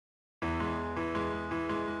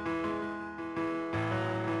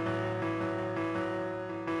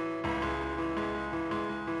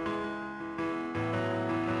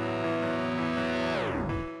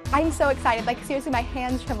I'm so excited, like seriously my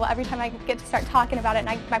hands tremble every time I get to start talking about it,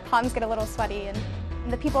 and my palms get a little sweaty. And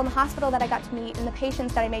the people in the hospital that I got to meet and the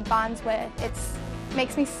patients that I made bonds with, it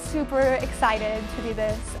makes me super excited to do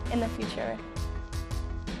this in the future.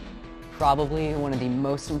 Probably one of the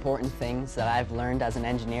most important things that I've learned as an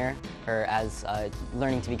engineer, or as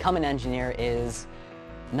learning to become an engineer, is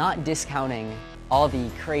not discounting all the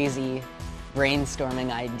crazy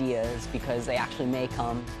brainstorming ideas, because they actually may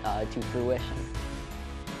come to fruition.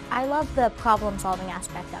 I love the problem-solving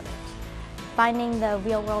aspect of it. Finding the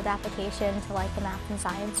real-world application to like the math and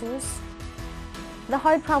sciences. The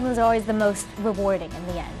hard problems are always the most rewarding in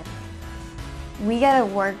the end. We get to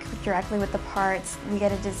work directly with the parts, we get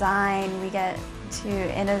to design, we get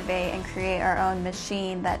to innovate and create our own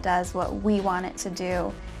machine that does what we want it to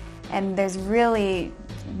do. And there's really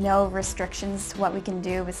no restrictions to what we can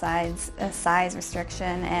do besides a size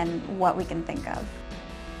restriction and what we can think of.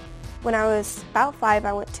 When I was about 5,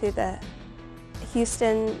 I went to the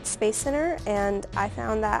Houston Space Center and I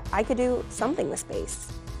found that I could do something with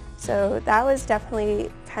space. So that was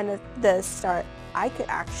definitely kind of the start. I could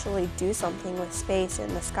actually do something with space and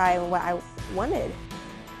the sky and what I wanted.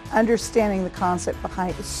 Understanding the concept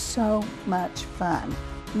behind it is so much fun.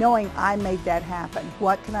 Knowing I made that happen,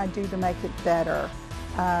 what can I do to make it better?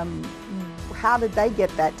 How did they get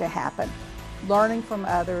that to happen? Learning from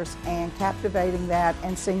others and captivating that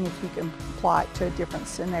and seeing if you can apply it to a different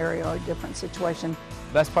scenario or a different situation.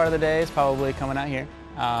 Best part of the day is probably coming out here.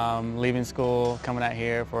 Leaving school, coming out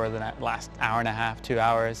here for the last hour and a half, 2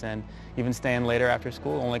 hours, and even staying later after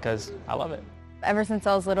school only because I love it. Ever since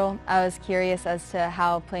I was little, I was curious as to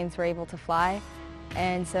how planes were able to fly.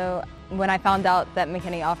 And so when I found out that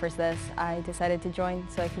McKinney offers this, I decided to join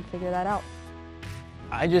so I could figure that out.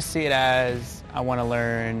 I just see it as I want to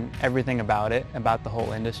learn everything about it, about the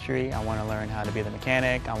whole industry. I want to learn how to be the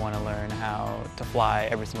mechanic. I want to learn how to fly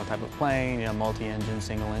every single type of plane, multi-engine,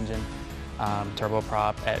 single-engine,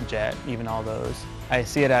 turboprop, jet, even all those. I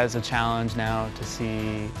see it as a challenge now to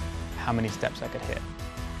see how many steps I could hit.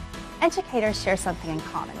 Educators share something in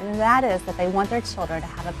common, and that is that they want their children to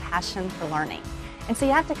have a passion for learning. And so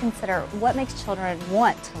you have to consider what makes children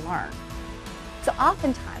want to learn. So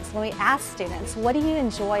oftentimes when we ask students, what do you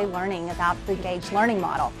enjoy learning about the engaged learning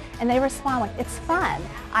model? And they respond like, it's fun,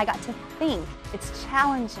 I got to think, it's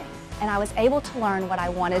challenging, and I was able to learn what I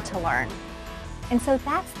wanted to learn. And so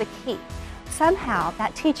that's the key. Somehow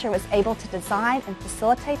that teacher was able to design and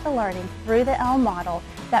facilitate the learning through the L model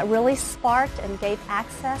that really sparked and gave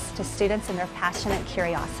access to students and their passion and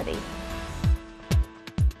curiosity.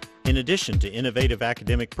 In addition to innovative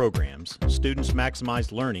academic programs, students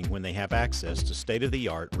maximize learning when they have access to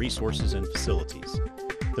state-of-the-art resources and facilities.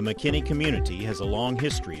 The McKinney community has a long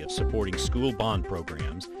history of supporting school bond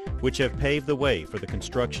programs, which have paved the way for the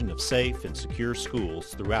construction of safe and secure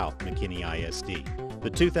schools throughout McKinney ISD. The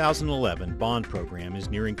 2011 bond program is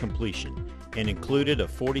nearing completion and included a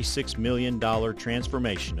 $46 million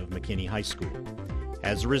transformation of McKinney High School.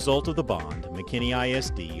 As a result of the bond, McKinney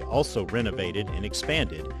ISD also renovated and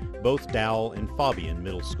expanded both Dowell and Fabian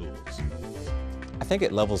middle schools. I think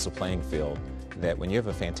it levels the playing field, that when you have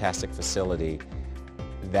a fantastic facility,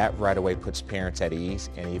 that right away puts parents at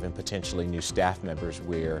ease and even potentially new staff members,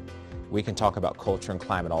 where we can talk about culture and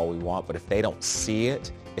climate all we want, but if they don't see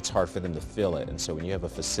it, it's hard for them to feel it. And so when you have a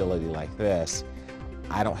facility like this,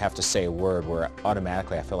 I don't have to say a word, where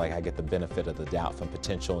automatically I feel like I get the benefit of the doubt from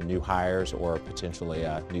potential new hires or potentially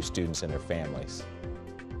new students and their families.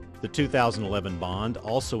 The 2011 bond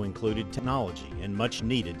also included technology and much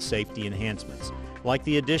needed safety enhancements, like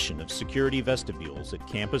the addition of security vestibules at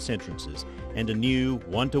campus entrances and a new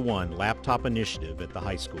one-to-one laptop initiative at the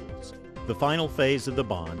high schools. The final phase of the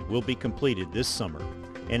bond will be completed this summer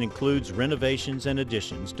and includes renovations and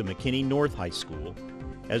additions to McKinney North High School,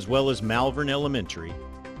 as well as Malvern Elementary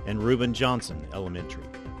and Reuben Johnson Elementary.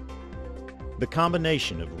 The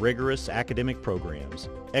combination of rigorous academic programs,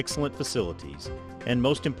 excellent facilities, and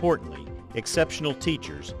most importantly, exceptional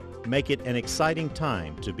teachers make it an exciting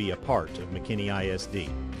time to be a part of McKinney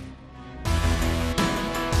ISD.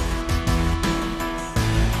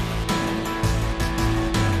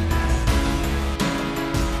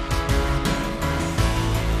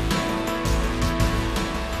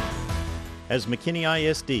 As McKinney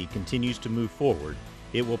ISD continues to move forward,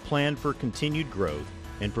 it will plan for continued growth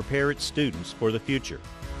and prepare its students for the future.